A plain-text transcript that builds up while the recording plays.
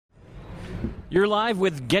You're live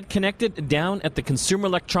with Get Connected down at the Consumer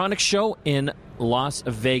Electronics Show in Las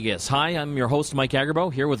Vegas. Hi, I'm your host, Mike Agarbo,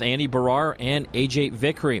 here with Andy Barrar and AJ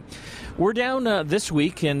Vickery. We're down this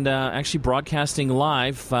week and actually broadcasting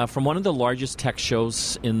live from one of the largest tech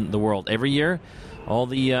shows in the world. Every year, all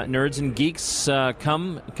the nerds and geeks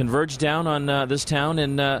converge down on this town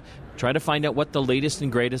and try to find out what the latest and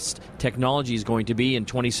greatest technology is going to be in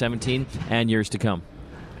 2017 and years to come.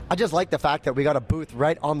 I just like the fact that we got a booth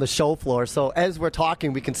right on the show floor, so as we're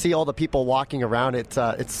talking, we can see all the people walking around. It's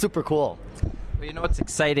super cool. Well, you know what's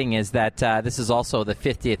exciting is that this is also the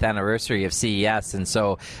 50th anniversary of CES, and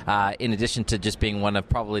so in addition to just being one of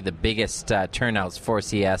probably the biggest turnouts for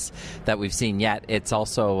CES that we've seen yet, it's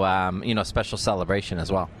also a special celebration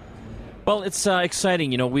as well. Well, it's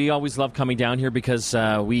exciting. We always love coming down here because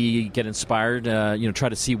we get inspired, try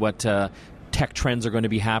to see what tech trends are going to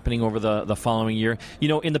be happening over the following year.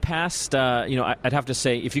 In the past, I'd have to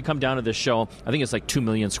say, if you come down to this show, I think it's like 2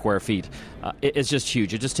 million square feet. It's just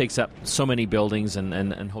huge. It just takes up so many buildings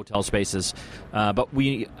and hotel spaces. But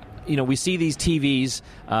we see these TVs.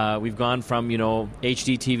 We've gone from,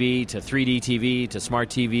 HD TV to 3D TV to smart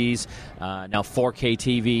TVs, now 4K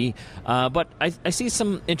TV. But I see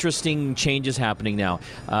some interesting changes happening now.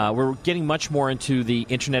 We're getting much more into the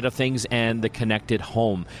Internet of Things and the connected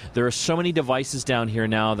home. There are so many devices down here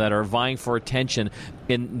now that are vying for attention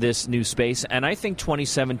in this new space. And I think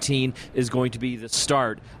 2017 is going to be the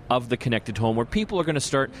start of the connected home, where people are going to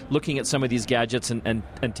start looking at some of these gadgets and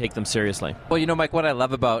take them seriously. Well, Mike, what I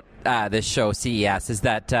love about this show, CES, is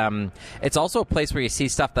that it's also a place where you see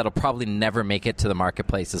stuff that'll probably never make it to the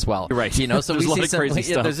marketplace as well. You're right. So there's we a lot see of crazy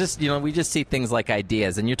stuff. There's just, we just see things like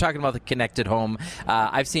ideas. And you're talking about the connected home.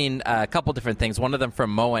 I've seen a couple different things. One of them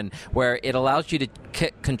from Moen, where it allows you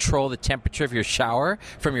to control the temperature of your shower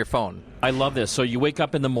from your phone. I love this. So you wake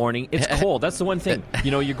up in the morning, it's cold. That's the one thing.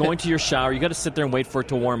 You're going to your shower, you got to sit there and wait for it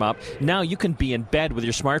to warm up. Now you can be in bed with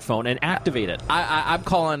your smartphone and activate it. I'm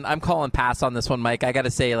calling pass on this one, Mike. I got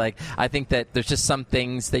to say, I think that there's just some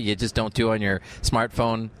things that you just don't do on your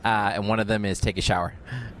smartphone, and one of them is take a shower.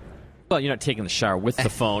 Well, you're not taking the shower with the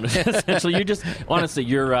phone. Essentially,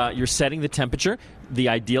 you're setting the temperature, the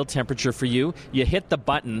ideal temperature for you. You hit the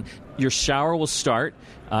button, your shower will start.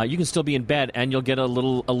 You can still be in bed, and you'll get a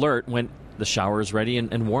little alert when the shower is ready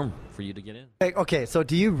and warm for you to get in. Okay, so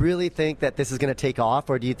do you really think that this is going to take off,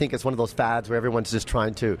 or do you think it's one of those fads where everyone's just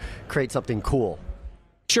trying to create something cool?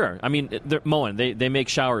 Sure. I mean, Moen, they make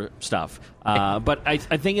shower stuff. But I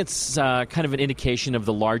think it's kind of an indication of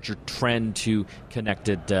the larger trend to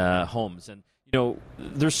connected homes. And,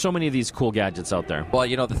 there's so many of these cool gadgets out there. Well,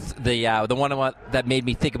 the one that made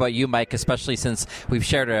me think about you, Mike, especially since we've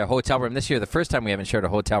shared a hotel room this year, the first time we haven't shared a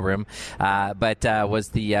hotel room, was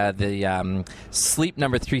the Sleep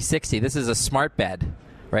Number 360. This is a smart bed.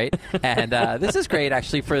 Right? And this is great,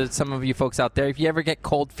 actually, for some of you folks out there. If you ever get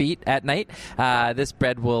cold feet at night, this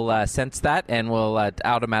bed will sense that and will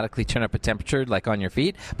automatically turn up a temperature, like on your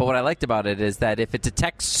feet. But what I liked about it is that if it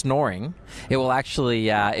detects snoring, it will actually,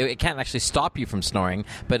 it can't actually stop you from snoring,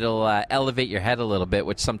 but it'll elevate your head a little bit,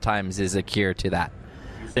 which sometimes is a cure to that.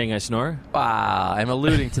 Saying I snore? I'm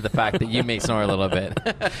alluding to the fact that you may snore a little bit.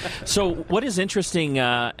 So what is interesting,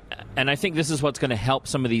 and I think this is what's going to help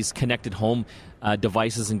some of these connected home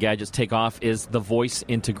devices and gadgets take off, is the voice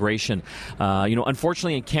integration.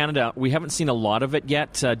 Unfortunately in Canada, we haven't seen a lot of it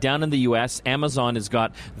yet. Down in the U.S., Amazon has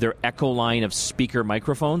got their Echo line of speaker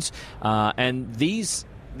microphones, and these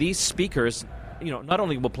speakers, not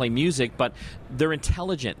only will play music, but they're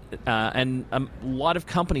intelligent. And a lot of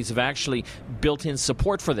companies have actually built in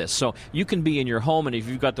support for this. So you can be in your home, and if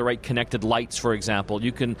you've got the right connected lights, for example,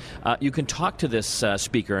 you can talk to this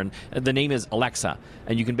speaker, and the name is Alexa.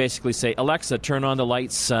 And you can basically say, Alexa, turn on the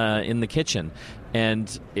lights in the kitchen,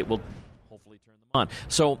 and it will hopefully turn them on.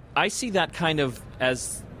 So I see that kind of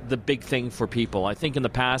as the big thing for people. I think in the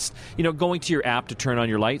past, going to your app to turn on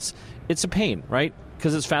your lights, it's a pain, right?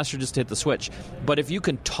 Because it's faster just to hit the switch. But if you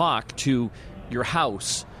can talk to your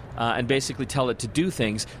house and basically tell it to do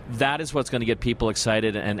things, that is what's going to get people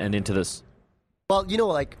excited and into this. Well,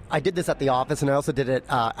 I did this at the office, and I also did it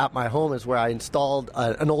at my home, is where I installed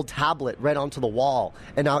an old tablet right onto the wall.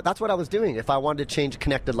 And now that's what I was doing. If I wanted to change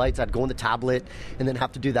connected lights, I'd go on the tablet and then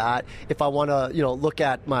have to do that. If I want to, look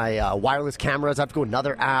at my wireless cameras, I have to go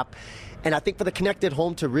another app. And I think for the connected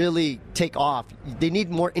home to really take off, they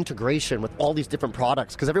need more integration with all these different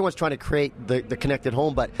products because everyone's trying to create the connected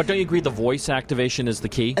home. But don't you agree the voice activation is the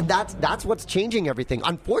key? And that's what's changing everything.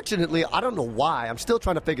 Unfortunately, I don't know why. I'm still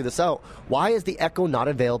trying to figure this out. Why is the Echo not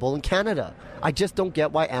available in Canada? I just don't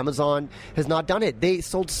get why Amazon has not done it. They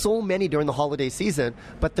sold so many during the holiday season,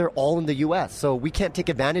 but they're all in the U.S. So we can't take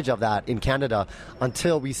advantage of that in Canada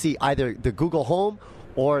until we see either the Google Home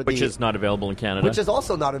or which is not available in Canada. Which is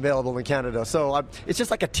also not available in Canada. So it's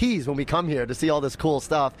just like a tease when we come here to see all this cool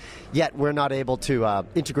stuff, yet we're not able to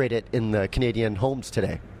integrate it in the Canadian homes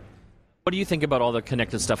today. What do you think about all the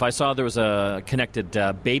connected stuff? I saw there was a connected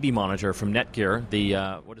baby monitor from Netgear.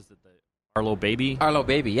 The what is it? The Arlo Baby? Arlo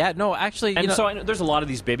Baby, yeah. No, actually... And so I know there's a lot of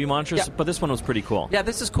these baby monitors, but this one was pretty cool. Yeah,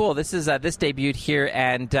 this is cool. This is this debuted here,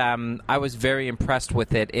 and I was very impressed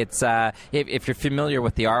with it. It's if you're familiar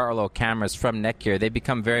with the Arlo cameras from Netgear, they've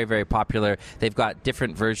become very, very popular. They've got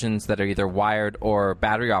different versions that are either wired or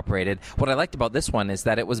battery-operated. What I liked about this one is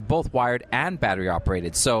that it was both wired and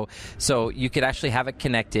battery-operated. So you could actually have it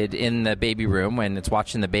connected in the baby room when it's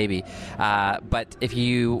watching the baby. But if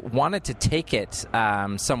you wanted to take it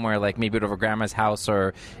somewhere like maybe over grandma's house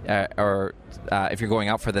or if you're going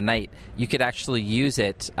out for the night, you could actually use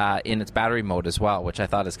it in its battery mode as well, which I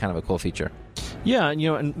thought is kind of a cool feature. Yeah,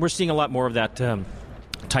 and we're seeing a lot more of that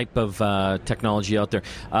type of technology out there.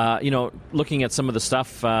 Looking at some of the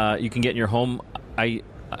stuff you can get in your home,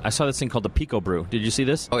 I saw this thing called the Pico Brew. Did you see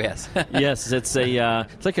this? Oh, yes. Yes, it's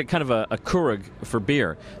it's like a kind of a Keurig for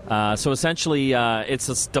beer. So essentially, it's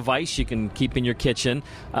this device you can keep in your kitchen,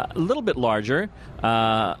 a little bit larger,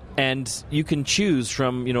 and you can choose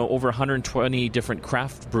from over 120 different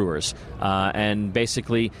craft brewers, and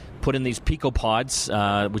basically put in these Pico pods,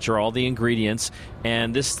 which are all the ingredients,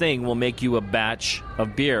 and this thing will make you a batch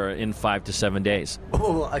of beer in 5 to 7 days.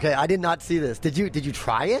 Oh, okay. I did not see this. Did you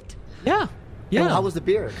try it? Yeah. Yeah. How was the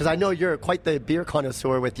beer? Because I know you're quite the beer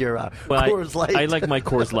connoisseur with your Coors Light. I like my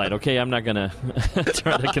Coors Light, okay? I'm not going to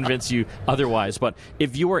try to convince you otherwise. But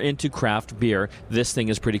if you are into craft beer, this thing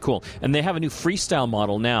is pretty cool. And they have a new freestyle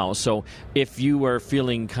model now. So if you are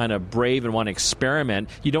feeling kind of brave and want to experiment,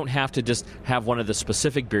 you don't have to just have one of the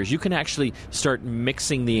specific beers. You can actually start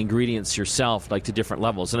mixing the ingredients yourself, like to different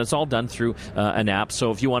levels. And it's all done through an app.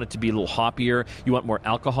 So if you want it to be a little hoppier, you want more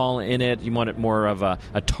alcohol in it, you want it more of a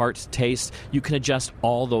tart taste, you can adjust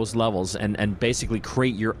all those levels and basically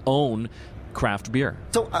create your own craft beer.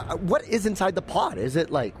 So what is inside the pod? Is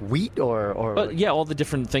it like wheat or yeah, all the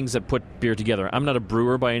different things that put beer together. I'm not a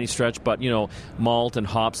brewer by any stretch, but malt and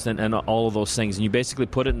hops and all of those things. And you basically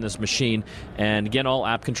put it in this machine, and again, all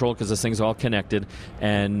app control because this thing's all connected,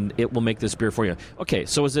 and it will make this beer for you. Okay,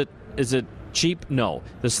 so is it cheap? No.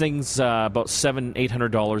 This thing's about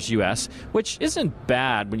 $700-800 US, which isn't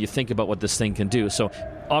bad when you think about what this thing can do. So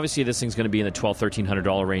obviously this thing's going to be in the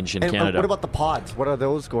 $1,200-1,300 range in Canada. What about the pods? What are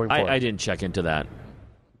those going for? I didn't check into that.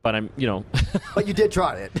 But I'm, But you did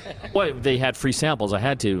try it. Well, they had free samples. I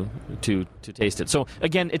had to taste it. So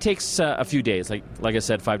again, it takes a few days, like I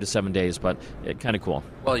said, 5 to 7 days, but kind of cool.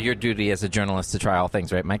 Well, your duty as a journalist to try all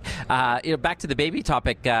things, right, Mike? Back to the baby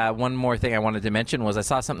topic. One more thing I wanted to mention was I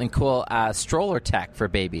saw something cool, stroller tech for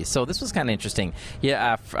babies. So this was kind of interesting.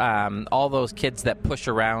 Yeah, all those kids that push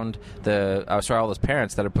around all those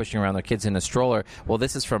parents that are pushing around their kids in a stroller. Well,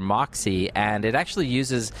 this is from Moxie, and it actually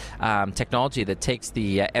uses technology that takes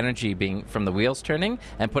the energy being from the wheels turning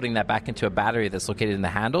and putting that back into a battery that's located in the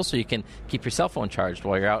handle, so you can keep your cell phone charged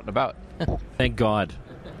while you're out and about. Thank God.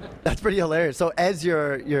 That's pretty hilarious. So as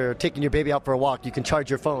you're taking your baby out for a walk, you can charge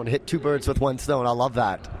your phone, hit two birds with one stone. I love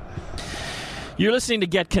that. You're listening to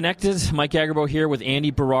Get Connected. Mike Agerbo here with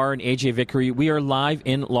Andy Barrar and AJ Vickery. We are live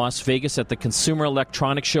in Las Vegas at the Consumer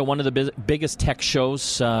Electronics Show, one of the biggest tech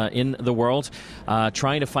shows in the world,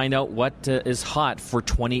 trying to find out what is hot for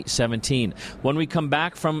 2017. When we come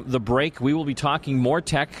back from the break, we will be talking more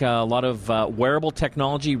tech, a lot of wearable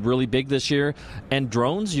technology, really big this year, and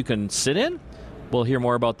drones you can sit in. We'll hear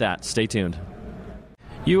more about that. Stay tuned.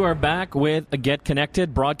 You are back with Get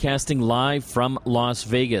Connected, broadcasting live from Las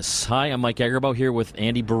Vegas. Hi, I'm Mike Agerbo here with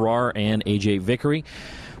Andy Barrar and AJ Vickery.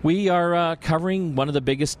 We are covering one of the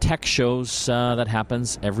biggest tech shows that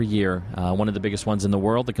happens every year, one of the biggest ones in the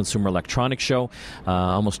world, the Consumer Electronics Show.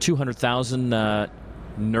 Almost 200,000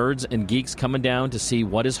 nerds and geeks coming down to see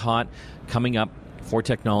what is hot coming up for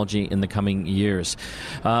technology in the coming years.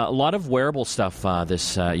 A lot of wearable stuff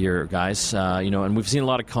this year, guys. And we've seen a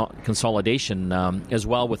lot of consolidation as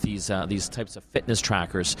well with these types of fitness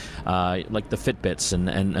trackers, like the Fitbits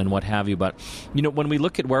and what have you. But when we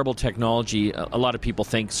look at wearable technology, a lot of people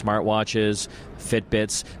think smartwatches,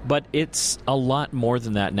 Fitbits, but it's a lot more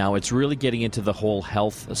than that now. It's really getting into the whole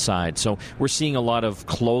health side. So we're seeing a lot of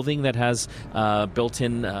clothing that has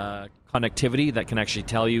built-in connectivity that can actually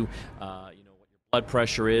tell you, what your blood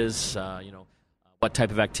pressure is, what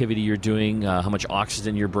type of activity you're doing, how much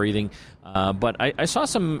oxygen you're breathing. But I saw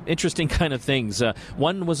some interesting kind of things.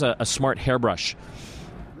 One was a smart hairbrush.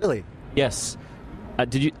 Really? Yes.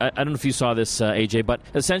 Did you? I don't know if you saw this, AJ, but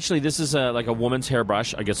essentially this is like a woman's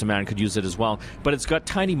hairbrush. I guess a man could use it as well. But it's got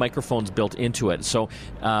tiny microphones built into it. So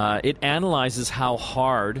it analyzes how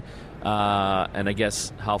hard and I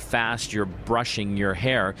guess how fast you're brushing your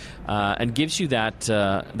hair and gives you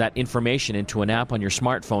that information into an app on your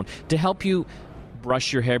smartphone to help you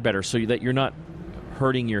brush your hair better so that you're not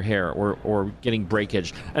hurting your hair or getting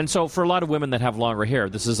breakage. And so for a lot of women that have longer hair,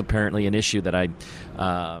 this is apparently an issue that I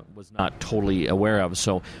was not totally aware of.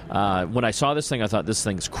 So when I saw this thing, I thought this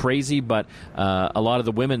thing's crazy, but a lot of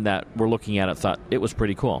the women that were looking at it thought it was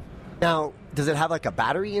pretty cool. Now, does it have like a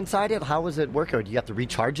battery inside it? How does it work? Or do you have to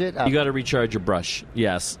recharge it? You got to recharge your brush,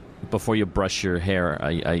 yes, before you brush your hair,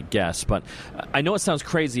 I guess. But I know it sounds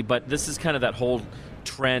crazy, but this is kind of that whole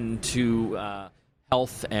trend to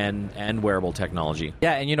health and wearable technology.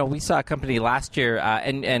 Yeah, and we saw a company last year,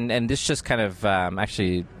 and this just kind of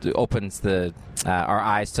actually opens our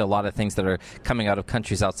eyes to a lot of things that are coming out of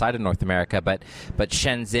countries outside of North America. But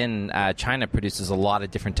Shenzhen, China produces a lot of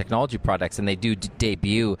different technology products, and they do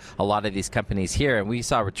debut a lot of these companies here. And we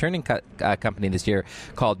saw a returning company this year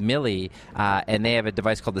called Millie, and they have a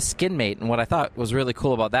device called the SkinMate. And what I thought was really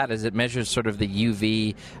cool about that is it measures sort of the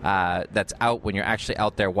UV that's out when you're actually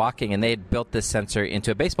out there walking. And they had built this sensor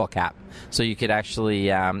into a baseball cap, so you could actually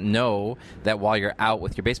know that while you're out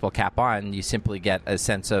with your baseball cap on, you simply get a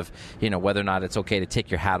sense of whether or not it's okay to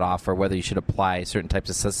take your hat off or whether you should apply certain types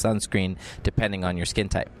of sunscreen depending on your skin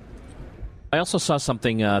type. I also saw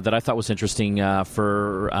something that I thought was interesting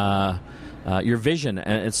for your vision,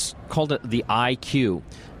 and it's called the IQ.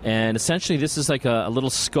 And essentially, this is like a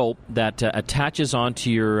little scope that attaches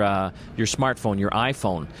onto your smartphone, your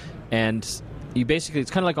iPhone, and you basically,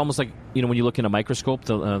 it's kind of like almost like, when you look in a microscope,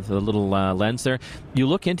 the little lens there, you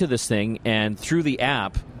look into this thing, and through the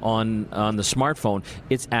app on the smartphone,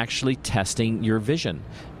 it's actually testing your vision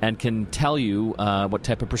and can tell you what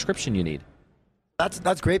type of prescription you need.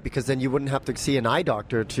 That's great, because then you wouldn't have to see an eye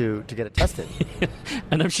doctor to get it tested.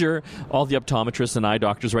 And I'm sure all the optometrists and eye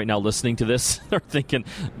doctors right now listening to this are thinking,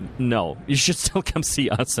 no, you should still come see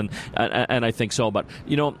us, and I think so. But,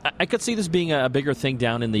 I could see this being a bigger thing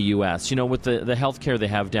down in the U.S., with the healthcare they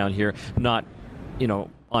have down here, not,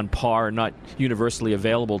 on par, not universally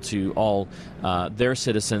available to all their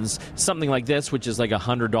citizens. Something like this, which is like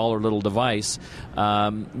 $100 little device,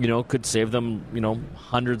 could save them,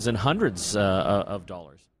 hundreds and hundreds of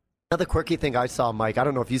dollars. Another quirky thing I saw, Mike, I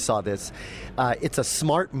don't know if you saw this, it's a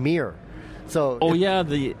smart mirror. So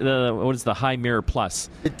what is the High Mirror Plus?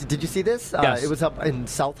 Did you see this? Yes. It was up in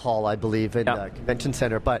South Hall, I believe, in the convention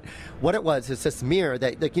center. But what it was is this mirror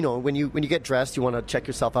that, when you get dressed, you want to check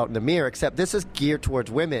yourself out in the mirror. Except this is geared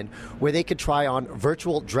towards women, where they could try on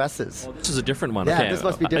virtual dresses. Oh, this is a different one. Yeah, okay. This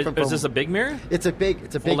must be different. Is this a big mirror? It's a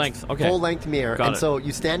big full length. Okay. Full length mirror. Got and it. So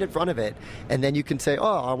you stand in front of it, and then you can say,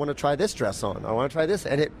 "Oh, I want to try this dress on. I want to try this,"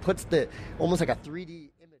 and it puts almost like a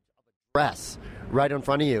 3D image of a dress right in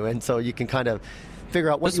front of you, and so you can kind of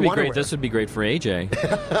figure out what you want to wear. This would be great for AJ,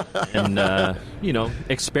 and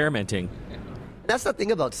experimenting. That's the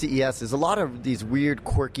thing about CES. There's a lot of these weird,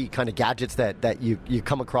 quirky kind of gadgets that you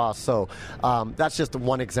come across. So that's just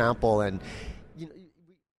one example. And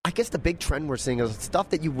I guess the big trend we're seeing is stuff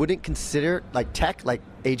that you wouldn't consider like tech, like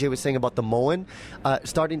AJ was saying about the Moen,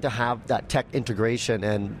 starting to have that tech integration.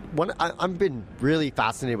 And I've been really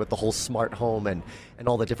fascinated with the whole smart home and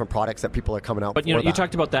all the different products that people are coming out with. But you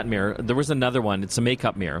talked about that mirror. There was another one. It's a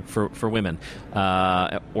makeup mirror for women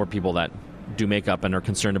or people that do makeup and are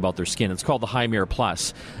concerned about their skin. It's called the High Mirror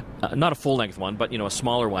Plus. Not a full-length one, but a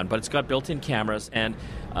smaller one. But it's got built-in cameras and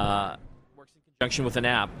works in conjunction with an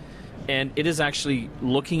app. And it is actually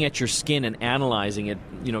looking at your skin and analyzing it,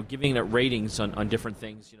 giving it ratings on different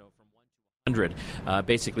things, from 1 to 100,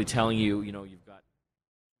 basically telling you, you've got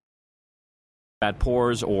bad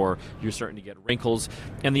pores or you're starting to get wrinkles.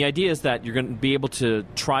 And the idea is that you're going to be able to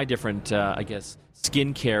try different,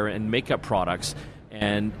 skincare and makeup products,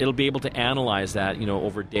 and it'll be able to analyze that,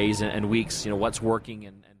 over days and weeks, what's working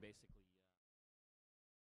and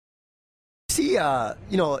See, a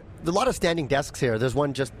lot of standing desks here. There's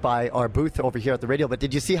one just by our booth over here at the radio. But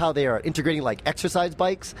did you see how they are integrating like exercise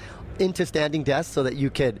bikes into standing desks so that you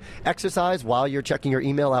could exercise while you're checking your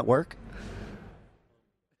email at work?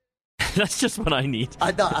 That's just what I need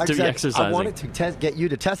I thought, to be exercising. I wanted to get you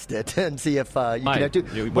to test it and see if you can do.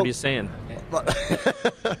 What are you saying?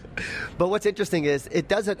 But what's interesting is it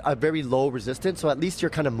does it a very low resistance, so at least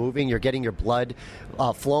you're kind of moving, you're getting your blood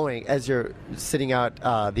flowing as you're sitting out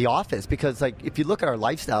the office. Because like if you look at our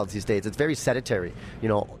lifestyles these days, it's very sedentary.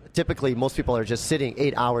 Typically most people are just sitting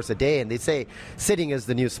 8 hours a day, and they say sitting is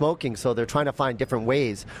the new smoking. So they're trying to find different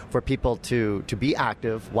ways for people to be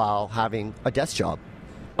active while having a desk job.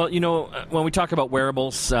 Well, when we talk about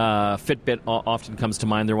wearables, Fitbit often comes to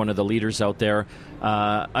mind. They're one of the leaders out there.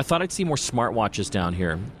 I thought I'd see more smartwatches down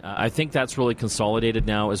here. I think that's really consolidated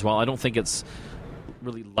now as well. I don't think it's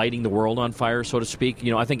really lighting the world on fire, so to speak.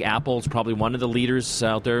 I think Apple's probably one of the leaders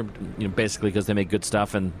out there, basically because they make good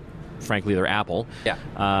stuff and frankly, they're Apple.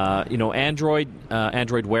 Yeah.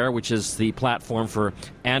 Android Wear, which is the platform for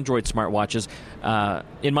Android smartwatches,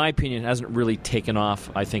 in my opinion, hasn't really taken off,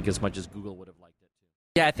 I think, as much as Google would have liked it.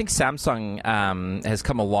 Yeah, I think Samsung has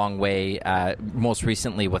come a long way. Most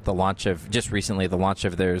recently, with the launch of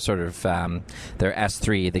their sort of their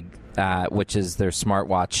S3, which is their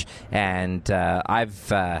smartwatch, and I've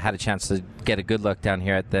had a chance to get a good look down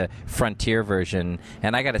here at the Frontier version,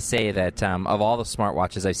 and I got to say that of all the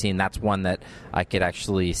smartwatches I've seen, that's one that I could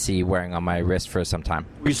actually see wearing on my wrist for some time.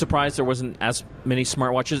 Were you surprised there wasn't as many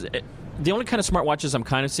smartwatches? The only kind of smartwatches I'm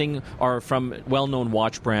kind of seeing are from well-known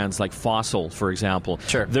watch brands like Fossil, for example.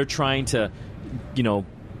 Sure. They're trying to,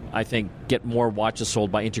 I think, get more watches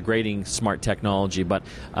sold by integrating smart technology. But,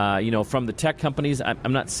 from the tech companies,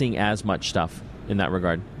 I'm not seeing as much stuff in that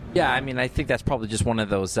regard. Yeah, I mean, I think that's probably just one of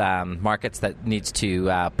those markets that needs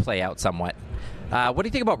to play out somewhat. What do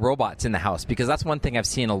you think about robots in the house? Because that's one thing I've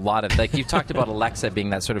seen a lot of. Like, you've talked about Alexa being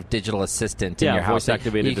that sort of digital assistant in your house.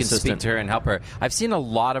 Voice-activated you can assistant. speak to her and help her. I've seen a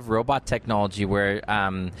lot of robot technology where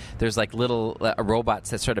there's like little robots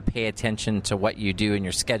that sort of pay attention to what you do in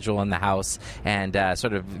your schedule in the house and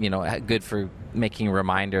sort of, good for making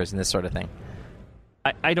reminders and this sort of thing.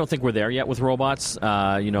 I don't think we're there yet with robots.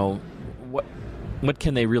 What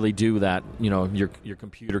can they really do that your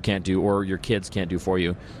computer can't do or your kids can't do for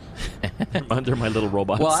you? They're my little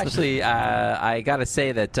robots. Well, actually, I got to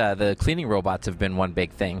say that the cleaning robots have been one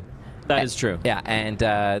big thing. That is true. Yeah, and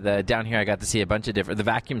down here I got to see a bunch of different. The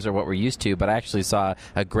vacuums are what we're used to, but I actually saw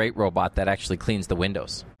a great robot that actually cleans the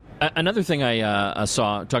windows. Another thing I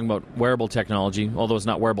saw, talking about wearable technology, although it's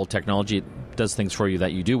not wearable technology, it does things for you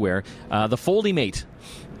that you do wear, the Foldimate.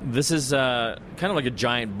 This is kind of like a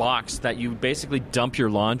giant box that you basically dump your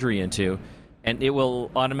laundry into, and it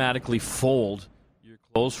will automatically fold your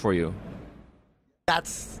clothes for you.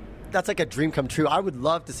 That's like a dream come true. I would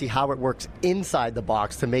love to see how it works inside the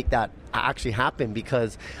box to make that actually happen,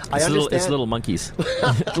 because I understand it's little monkeys,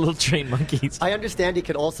 little trained monkeys. I understand it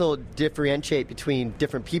could also differentiate between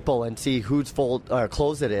different people and see whose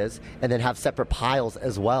clothes it is, and then have separate piles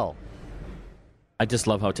as well. I just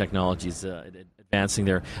love how technology's advancing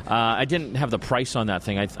there. I didn't have the price on that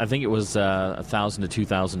thing. I think it was $1,000 to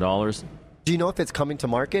 $2,000. Do you know if it's coming to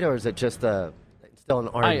market, or is it just still an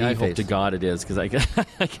R&D phase? I hope to God it is, because I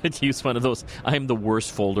could use one of those. I am the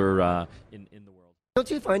worst folder in the world.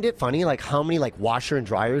 Don't you find it funny, like how many washer and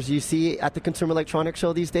dryers you see at the Consumer Electronics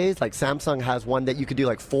Show these days? Like Samsung has one that you could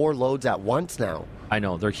do 4 loads at once now. I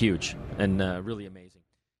know, they're huge and really amazing.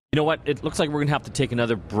 You know what? It looks like we're going to have to take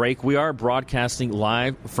another break. We are broadcasting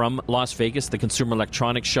live from Las Vegas, the Consumer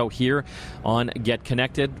Electronics Show here on Get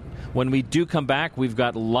Connected. When we do come back, we've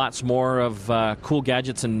got lots more of cool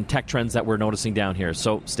gadgets and tech trends that we're noticing down here,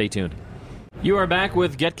 so stay tuned. You are back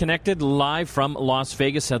with Get Connected live from Las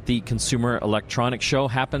Vegas at the Consumer Electronics Show.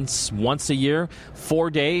 Happens once a year, 4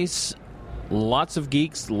 days. Lots of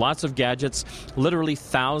geeks, lots of gadgets, literally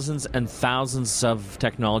thousands and thousands of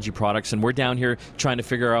technology products, and we're down here trying to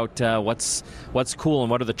figure out what's cool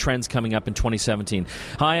and what are the trends coming up in 2017.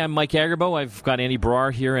 Hi, I'm Mike Agerbo. I've got Andy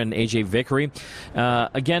Brar here and AJ Vickery.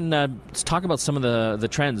 Again, let's talk about some of the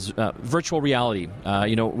trends. Virtual reality.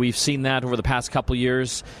 We've seen that over the past couple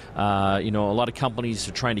years. A lot of companies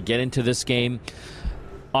are trying to get into this game.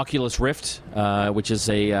 Oculus Rift, which is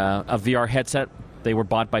a VR headset. They were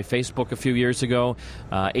bought by Facebook a few years ago.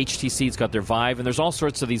 HTC's got their Vive, and there's all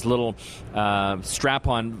sorts of these little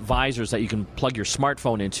strap-on visors that you can plug your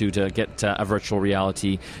smartphone into to get a virtual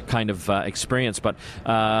reality kind of experience. But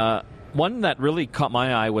one that really caught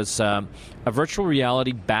my eye was a virtual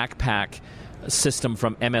reality backpack system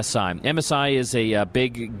from MSI. MSI is a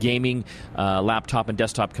big gaming laptop and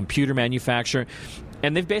desktop computer manufacturer.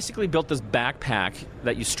 And they've basically built this backpack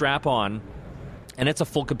that you strap on, and it's a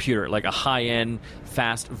full computer, like a high-end,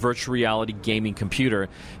 fast virtual reality gaming computer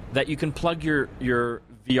that you can plug your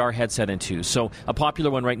VR headset into. So a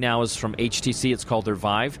popular one right now is from HTC. It's called their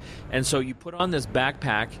Vive. And so you put on this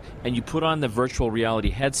backpack, and you put on the virtual reality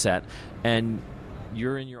headset, and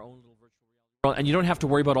you're in your own little virtual reality world, and you don't have to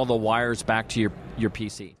worry about all the wires back to your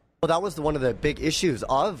PC. Well, that was one of the big issues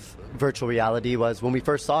of virtual reality was when we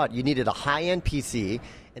first saw it, you needed a high-end PC,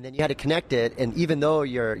 and then you had to connect it, and even though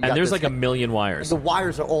And there's like a million wires. The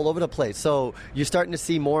wires are all over the place. So you're starting to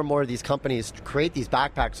see more and more of these companies create these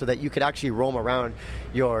backpacks so that you could actually roam around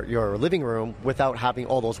your living room without having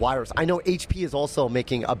all those wires. I know HP is also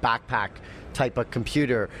making a backpack type of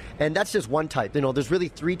computer, and that's just one type. There's really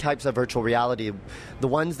 3 types of virtual reality. The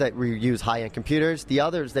ones that use high-end computers, the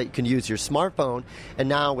others that you can use your smartphone, and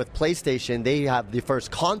now with PlayStation, they have the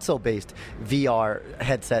first console-based VR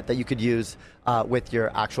headset that you could use with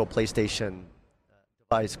your actual PlayStation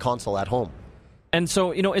device console at home. And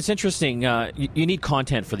so, it's interesting. You need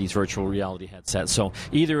content for these virtual reality headsets. So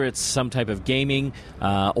either it's some type of gaming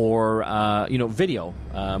or video,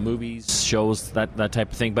 movies, shows, that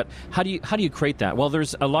type of thing. But how do you create that? Well,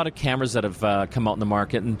 there's a lot of cameras that have come out in the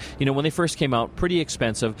market, and when they first came out, pretty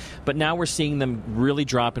expensive. But now we're seeing them really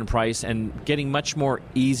drop in price and getting much more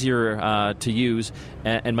easier to use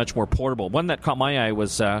and much more portable. One that caught my eye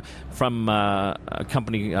was from a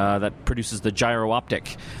company that produces the Gyro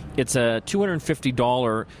Optic. It's a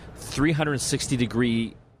 $250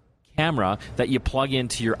 360-degree camera that you plug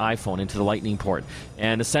into your iPhone, into the Lightning port.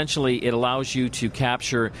 And essentially, it allows you to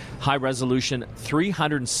capture high-resolution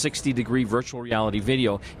 360-degree virtual reality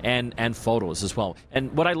video and photos as well.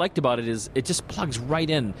 And what I liked about it is it just plugs right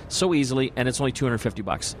in so easily, and it's only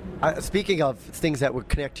 $250. Speaking of things that would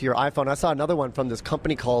connect to your iPhone, I saw another one from this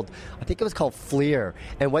company called FLIR.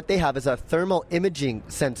 And what they have is a thermal imaging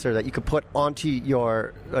sensor that you could put onto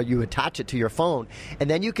you attach it to your phone. And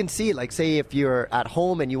then you can see, like, say if you're at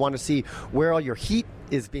home and you want to see where all your heat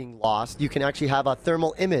is being lost, you can actually have a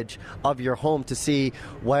thermal image of your home to see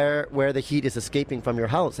where the heat is escaping from your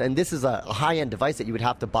house. And this is a high-end device that you would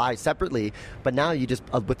have to buy separately, but now you just,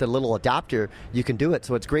 with a little adapter, you can do it.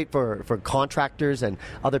 So it's great for contractors and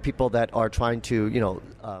other people that are trying to,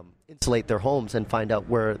 insulate their homes and find out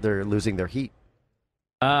where they're losing their heat.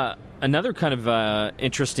 Another kind of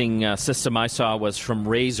interesting system I saw was from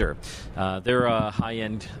Razer. They're a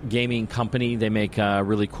high-end gaming company. They make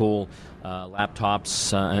really cool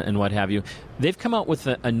laptops and what have you. They've come out with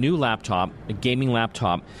a new laptop, a gaming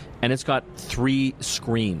laptop, and it's got 3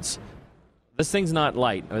 screens. This thing's not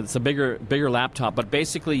light. It's a bigger laptop, but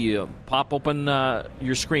basically you pop open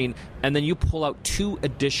your screen, and then you pull out 2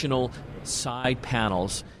 additional side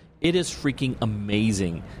panels. It is freaking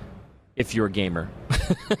amazing. If you're a gamer.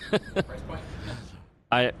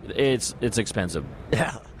 It's expensive.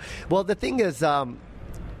 Yeah. Well, the thing is,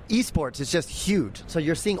 esports is just huge. So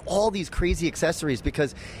you're seeing all these crazy accessories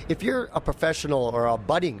because if you're a professional or a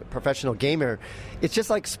budding professional gamer, it's just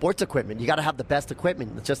like sports equipment. You got to have the best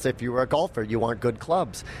equipment. It's just if you were a golfer, you want good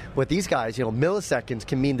clubs. With these guys, milliseconds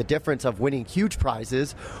can mean the difference of winning huge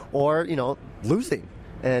prizes or, losing.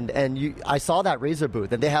 And I saw that Razer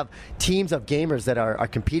booth, and they have teams of gamers that are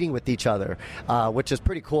competing with each other, which is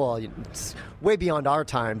pretty cool. It's way beyond our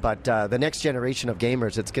time, but the next generation of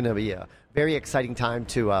gamers, it's going to be a very exciting time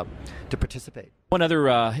to participate. One other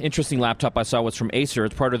interesting laptop I saw was from Acer.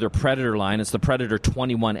 It's part of their Predator line. It's the Predator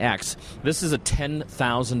 21X. This is a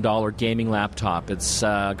 $10,000 gaming laptop. It's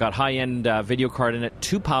got high-end video card in it,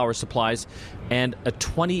 2 power supplies, and a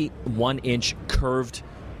 21-inch curved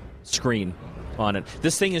screen on it.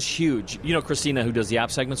 This thing is huge. Christina, who does the app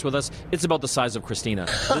segments with us, it's about the size of Christina.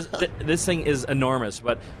 This thing is enormous,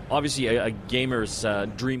 but obviously a gamer's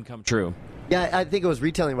dream come true. Yeah, I think it was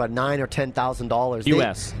retailing about $9,000 or $10,000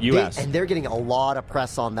 US, and they're getting a lot of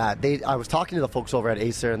press on that. I was talking to the folks over at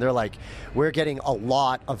Acer, and they're like, "We're getting a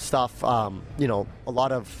lot of stuff. A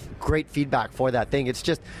lot of great feedback for that thing. It's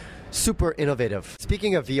just super innovative."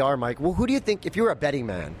 Speaking of VR, Mike, well, who do you think, if you're a betting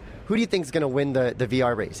man, who do you think is going to win the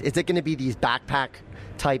VR race? Is it going to be these backpack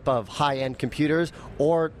type of high-end computers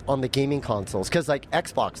or on the gaming consoles? Because like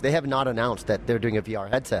Xbox, they have not announced that they're doing a VR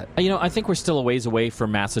headset. I think we're still a ways away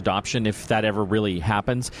from mass adoption if that ever really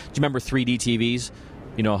happens. Do you remember 3D TVs?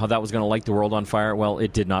 How that was going to light the world on fire? Well,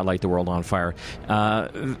 it did not light the world on fire.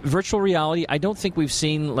 Virtual reality, I don't think we've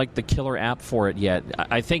seen like the killer app for it yet.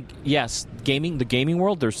 I think, yes, the gaming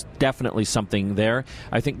world, there's definitely something there.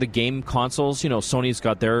 I think the game consoles, Sony's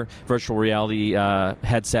got their virtual reality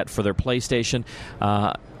headset for their PlayStation.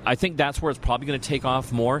 I think that's where it's probably going to take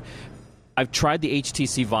off more. I've tried the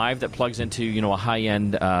HTC Vive that plugs into a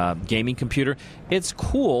high-end gaming computer. It's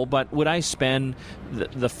cool, but would I spend the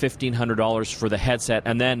 $1,500 for the headset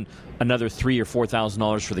and then another $3,000 or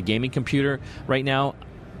 $4,000 for the gaming computer right now?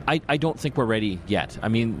 I don't think we're ready yet. I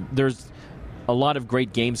mean, there's a lot of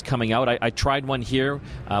great games coming out. I tried one here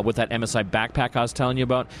with that MSI backpack I was telling you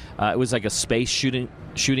about. It was like a space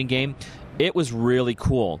shooting game. It was really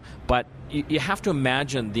cool, but you have to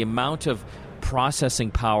imagine the amount of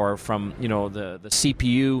processing power from the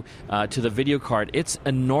CPU to the video card. It's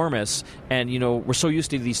enormous, and we're so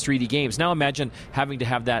used to these 3D games. Now imagine having to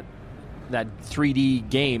have that 3D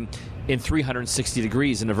game in 360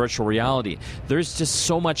 degrees in a virtual reality. There's just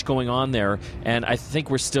so much going on there, and I think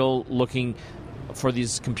we're still looking for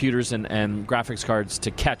these computers and graphics cards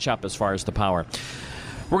to catch up as far as the power.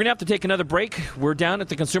 We're going to have to take another break. We're down at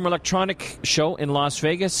the Consumer Electronic Show in Las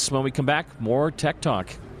Vegas. When we come back, more Tech Talk.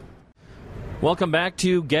 Welcome back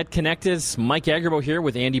to Get Connected. Mike Agerbo here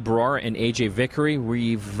with Andy Barrar and AJ Vickery.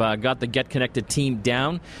 We've got the Get Connected team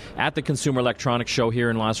down at the Consumer Electronics Show here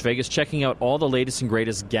in Las Vegas, checking out all the latest and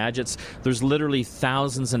greatest gadgets. There's literally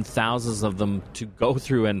thousands and thousands of them to go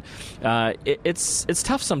through, and it's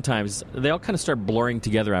tough sometimes. They all kind of start blurring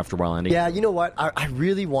together after a while, Andy. Yeah, you know what? I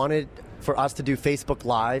really wanted for us to do Facebook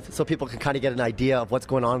Live so people can kind of get an idea of what's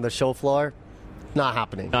going on the show floor. Not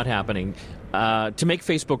happening. Not happening. To make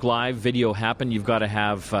Facebook Live video happen, you've got to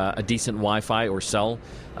have a decent Wi-Fi or cell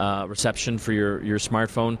reception for your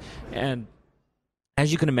smartphone. And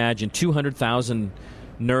as you can imagine, 200,000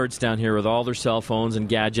 nerds down here with all their cell phones and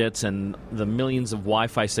gadgets and the millions of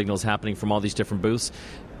Wi-Fi signals happening from all these different booths.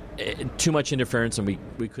 Too much interference, and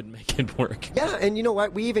we couldn't make it work. Yeah, and you know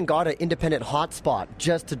what? We even got an independent hotspot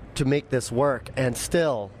just to make this work, and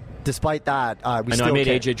still, despite that, I made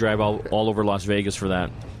AJ drive all over Las Vegas for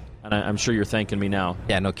that. And I'm sure you're thanking me now.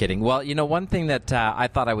 Yeah, no kidding. Well, one thing that I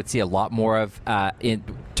thought I would see a lot more of in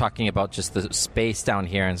talking about just the space down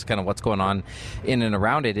here and kind of what's going on in and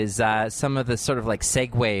around it is some of the sort of like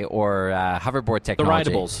Segway or hoverboard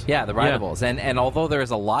technology. The rideables. Yeah, the rideables. Yeah. And although there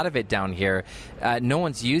is a lot of it down here, no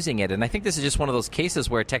one's using it. And I think this is just one of those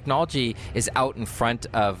cases where technology is out in front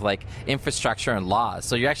of like infrastructure and laws.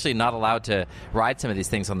 So you're actually not allowed to ride some of these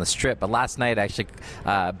things on the Strip. But last night I actually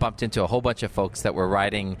bumped into a whole bunch of folks that were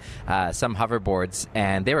riding some hoverboards,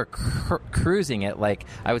 and they were cruising at like,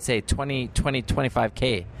 I would say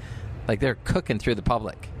 25K. Like they're cooking through the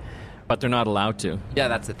public. But they're not allowed to. Yeah,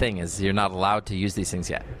 that's the thing, is you're not allowed to use these things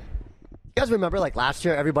yet. You guys remember, like last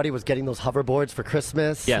year, everybody was getting those hoverboards for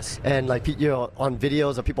Christmas? Yes. And like, on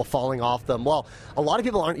videos of people falling off them. Well, a lot of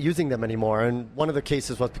people aren't using them anymore, and one of the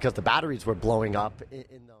cases was because the batteries were blowing up in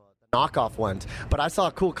the knockoff ones. But I saw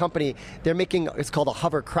a cool company. They're making, it's called a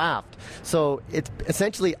hovercraft. So it's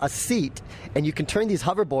essentially a seat, and you can turn these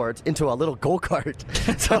hoverboards into a little go-kart.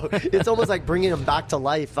 So it's almost like bringing them back to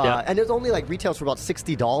life. Yeah. And there's only like retails for about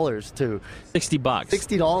 $60 to $60.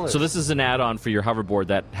 $60. So this is an add-on for your hoverboard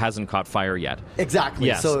that hasn't caught fire yet. Exactly.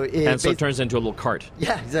 Yes. So it turns into a little cart.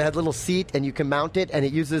 Yeah, it has a little seat, and you can mount it, and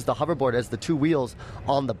it uses the hoverboard as the two wheels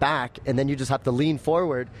on the back, and then you just have to lean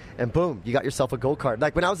forward, and boom, you got yourself a go-kart.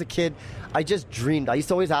 Like when I was a kid, I just dreamed. I used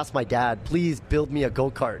to always ask my dad, please build me a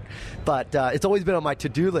go-kart. But it's always been on my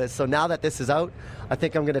to-do list. So now that this is out, I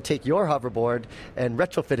think I'm going to take your hoverboard and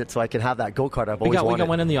retrofit it so I can have that go-kart I've always wanted. We got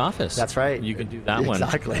one in the office. That's right. You can do that one.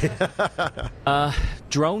 Exactly.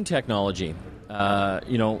 Drone technology.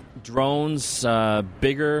 Drones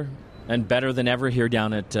bigger and better than ever here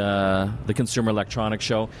down at the Consumer Electronics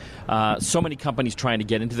Show. So many companies trying to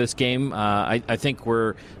get into this game. I think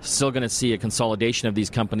we're still going to see a consolidation of these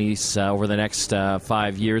companies over the next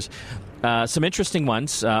 5 years. Some interesting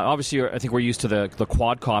ones. Obviously, I think we're used to the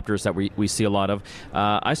quadcopters that we see a lot of.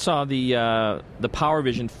 I saw the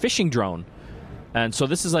PowerVision fishing drone. And so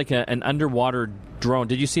this is like an underwater drone.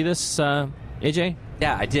 Did you see this, AJ?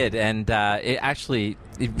 Yeah, I did, and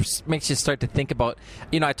it makes you start to think about.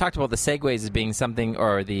 I talked about the Segways as being something,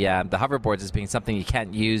 or the hoverboards as being something you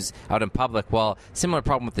can't use out in public. Well, similar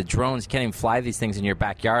problem with the drones. You can't even fly these things in your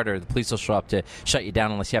backyard, or the police will show up to shut you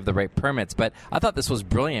down unless you have the right permits. But I thought this was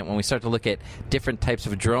brilliant when we start to look at different types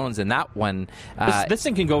of drones, and that one this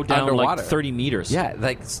thing can go down underwater. like 30 meters. Yeah,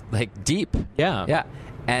 like deep. Yeah.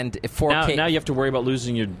 And 4K. Now you have to worry about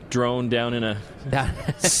losing your drone down in a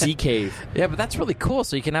sea cave. Yeah, but that's really cool.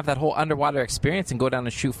 So you can have that whole underwater experience and go down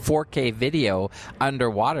and shoot 4K video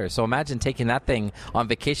underwater. So imagine taking that thing on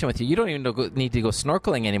vacation with you. You don't even need to go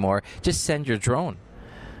snorkeling anymore. Just send your drone.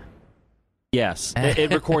 Yes.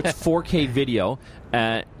 It records 4K video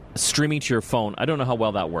streaming to your phone. I don't know how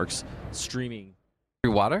well that works. Streaming.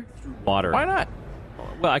 Through water? Water. Why not?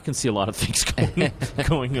 Well, I can see a lot of things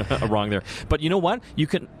going wrong there. But you know what? You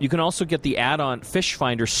can also get the add-on Fish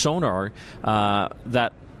Finder sonar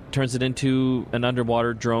that turns it into an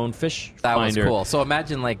underwater drone fish that finder. Was cool. So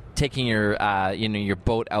imagine like taking your your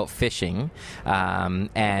boat out fishing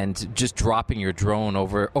and just dropping your drone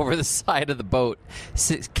over the side of the boat,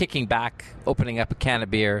 kicking back, opening up a can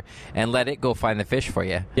of beer, and let it go find the fish for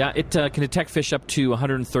you. Yeah, it can detect fish up to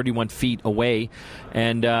 131 feet away,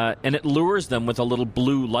 and it lures them with a little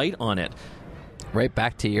blue light on it. Right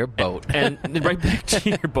back to your boat. And right back to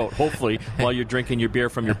your boat, hopefully, while you're drinking your beer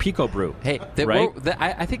from your Pico Brew. Hey, right?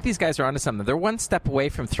 I think these guys are onto something. They're one step away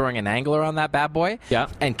from throwing an angler on that bad boy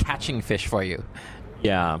and catching fish for you.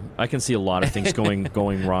 Yeah, I can see a lot of things going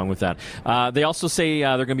wrong with that. They also say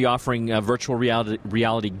they're going to be offering virtual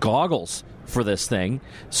reality goggles for this thing.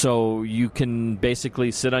 So you can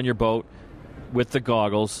basically sit on your boat with the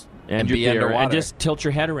goggles and your beer underwater. And just tilt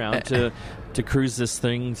your head around to cruise this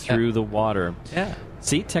thing through the water. Yeah.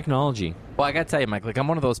 See, technology. Well, I got to tell you, Mike, like I'm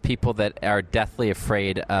one of those people that are deathly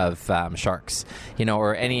afraid of sharks,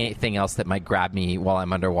 or anything else that might grab me while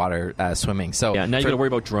I'm underwater swimming. So yeah, now you got to worry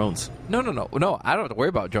about drones. No, I don't have to worry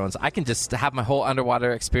about drones. I can just have my whole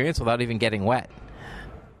underwater experience without even getting wet.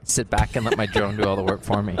 Sit back and let my drone do all the work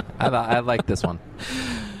for me. I like this one.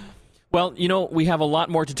 Well, we have a lot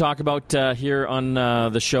more to talk about here on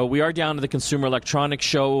the show. We are down to the Consumer Electronics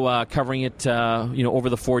Show, covering it, over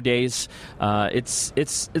the 4 days.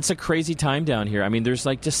 It's a crazy time down here. I mean, there's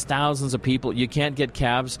like just thousands of people. You can't get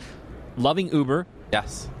cabs. Loving Uber.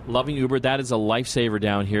 Yes. Loving Uber, that is a lifesaver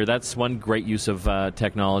down here. That's one great use of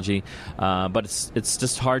technology. But it's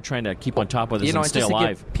just hard trying to keep on top of this and stay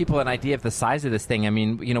alive. To give people an idea of the size of this thing, I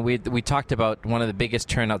mean, we talked about one of the biggest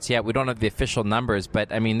turnouts yet. We don't have the official numbers,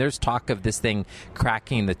 but I mean, there's talk of this thing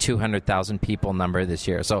cracking the 200,000 people number this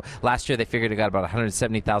year. So last year they figured it got about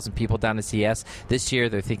 170,000 people down to CES. This year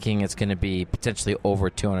they're thinking it's going to be potentially over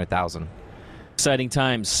 200,000. Exciting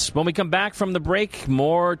times. When we come back from the break,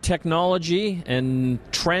 more technology and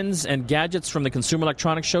trends and gadgets from the Consumer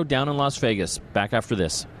Electronics Show down in Las Vegas. Back after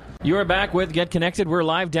this. You are back with Get Connected. We're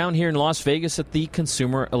live down here in Las Vegas at the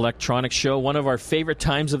Consumer Electronics Show, one of our favorite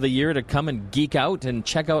times of the year to come and geek out and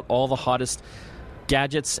check out all the hottest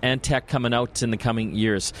gadgets and tech coming out in the coming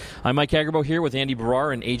years. I'm Mike Agerbo here with Andy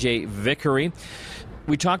Barrar and AJ Vickery.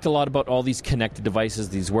 We talked a lot about all these connected devices,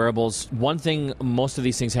 these wearables. One thing most of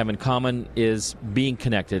these things have in common is being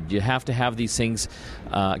connected. You have to have these things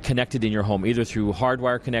connected in your home, either through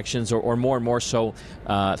hardwire connections or more and more so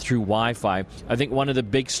through Wi-Fi. I think one of the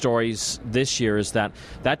big stories this year is that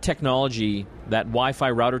technology, that Wi-Fi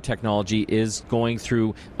router technology, is going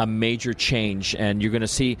through a major change, and you're going to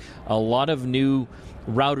see a lot of new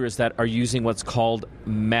routers that are using what's called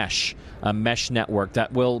mesh, a mesh network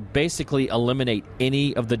that will basically eliminate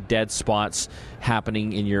any of the dead spots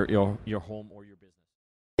happening in your home or your business.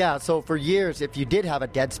 Yeah, so for years, if you did have a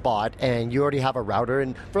dead spot and you already have a router,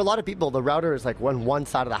 and for a lot of people, the router is like on one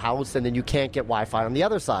side of the house and then you can't get Wi-Fi on the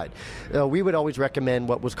other side. We would always recommend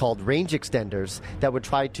what was called range extenders that would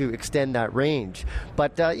try to extend that range.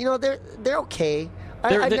 But, they're okay.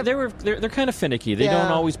 They're kind of finicky. They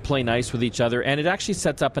don't always play nice with each other, and it actually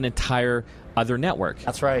sets up an entire other network.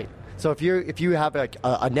 That's right. So if you have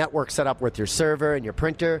a network set up with your server and your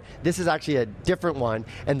printer, this is actually a different one.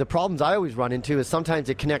 And the problems I always run into is sometimes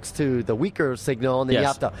it connects to the weaker signal, and then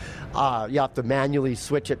you have to manually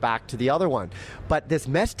switch it back to the other one. But this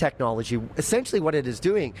mesh technology, essentially what it is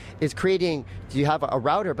doing is creating. You have a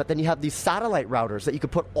router, but then you have these satellite routers that you could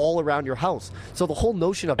put all around your house. So the whole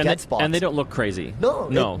notion of dead spots. And they don't look crazy.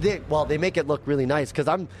 No. They make it look really nice because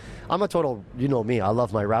I'm a total, me, I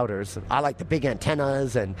love my routers. I like the big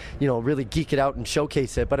antennas and, really geek it out and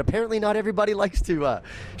showcase it. But apparently not everybody likes to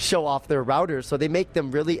show off their routers, so they make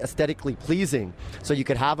them really aesthetically pleasing. So you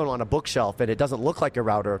could have them on a bookshelf and it doesn't look like a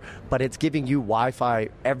router, but it's giving you Wi-Fi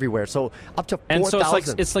everywhere. So up to 4,000. And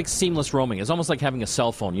so it's like seamless roaming. It's almost like having a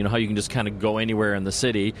cell phone. You know how you can just kind of go anywhere in the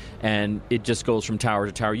city and it just goes from tower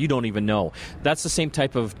to tower. You don't even know. That's the same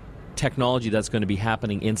type of technology that's going to be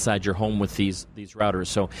happening inside your home with these routers.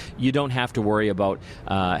 So you don't have to worry about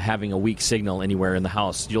having a weak signal anywhere in the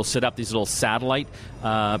house. You'll set up these little satellite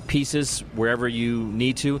pieces wherever you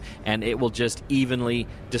need to, and it will just evenly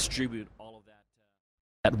distribute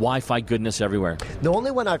that Wi-Fi goodness everywhere. The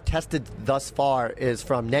only one I've tested thus far is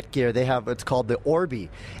from Netgear. They have, it's called the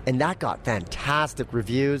Orbi, and that got fantastic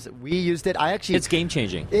reviews. We used it. It's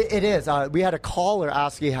game-changing. It is. We had a caller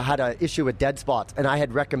asking had an issue with dead spots, and I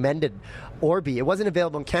had recommended Orbi. It wasn't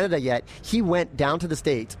available in Canada yet. He went down to the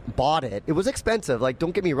States, bought it. It was expensive. Like,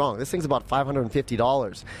 don't get me wrong. This thing's about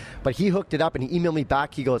 $550. But he hooked it up, and he emailed me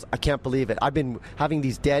back. He goes, I can't believe it. I've been having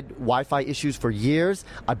these dead Wi-Fi issues for years.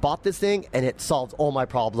 I bought this thing, and it solves all my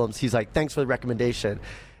problems. He's like, thanks for the recommendation.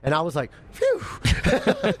 And I was like, phew,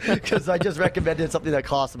 because I just recommended something that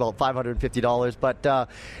costs about $550. But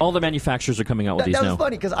all the manufacturers are coming out with these now. That was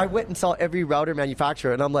funny because I went and saw every router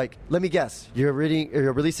manufacturer, and I'm like, let me guess, you're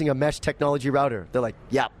releasing a mesh technology router. They're like,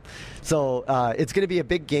 yep. So it's going to be a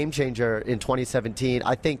big game changer in 2017.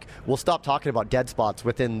 I think we'll stop talking about dead spots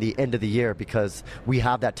within the end of the year because we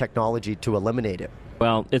have that technology to eliminate it.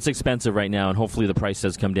 Well, it's expensive right now, and hopefully the price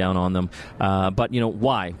does come down on them. But,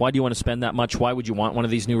 why? Why do you want to spend that much? Why would you want one of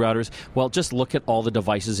these new routers? Well, just look at all the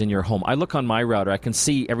devices in your home. I look on my router. I can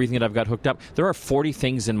see everything that I've got hooked up. There are 40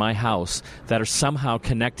 things in my house that are somehow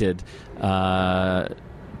connected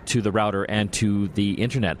to the router and to the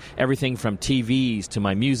internet. Everything from TVs to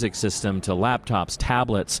my music system to laptops,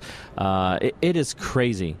 tablets. It is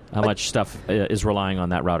crazy how much stuff is relying on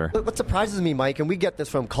that router. What surprises me, Mike, and we get this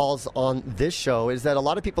from calls on this show, is that a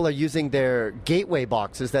lot of people are using their gateway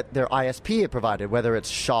boxes that their ISP had provided, whether it's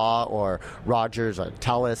Shaw or Rogers or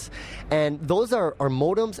TELUS. And those are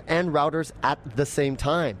modems and routers at the same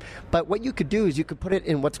time. But what you could do is you could put it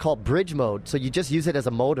in what's called bridge mode. So you just use it as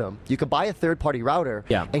a modem. You could buy a third-party router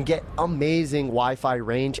and get amazing Wi-Fi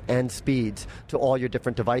range and speeds to all your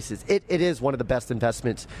different devices. It is one of the best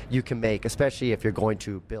investments you can make, especially if you're going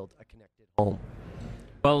to build a connected home.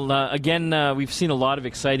 Well, again, we've seen a lot of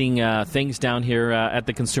exciting things down here at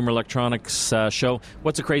the Consumer Electronics Show.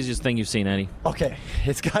 What's the craziest thing you've seen, Andy? Okay,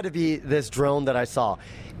 it's got to be this drone that I saw.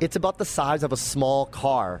 It's about the size of a small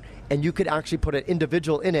car, and you could actually put an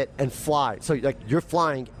individual in it and fly. So like you're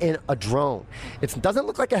flying in a drone. It doesn't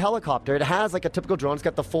look like a helicopter. It has like a typical drone. It's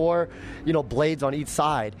got the four, blades on each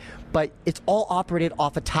side, but it's all operated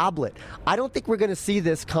off a tablet. I don't think we're going to see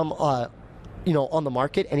this come on the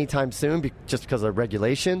market anytime soon just because of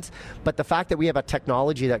regulations. But the fact that we have a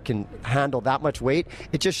technology that can handle that much weight,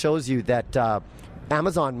 it just shows you that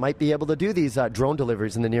Amazon might be able to do these drone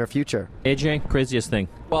deliveries in the near future. AJ, craziest thing?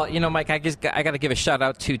 Well, Mike, I got to give a shout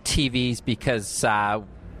out to TVs because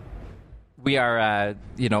we are,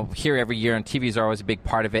 here every year, and TVs are always a big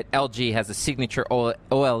part of it. LG has a signature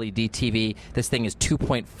OLED TV. This thing is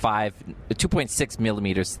 2.6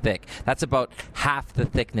 millimeters thick. That's about half the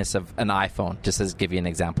thickness of an iPhone, just to give you an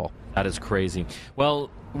example. That is crazy. Well,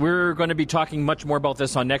 we're going to be talking much more about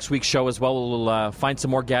this on next week's show as well. We'll find some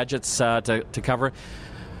more gadgets to cover.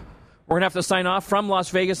 We're going to have to sign off from Las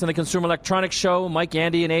Vegas and the Consumer Electronics Show. Mike,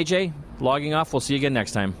 Andy, and AJ logging off. We'll see you again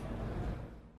next time.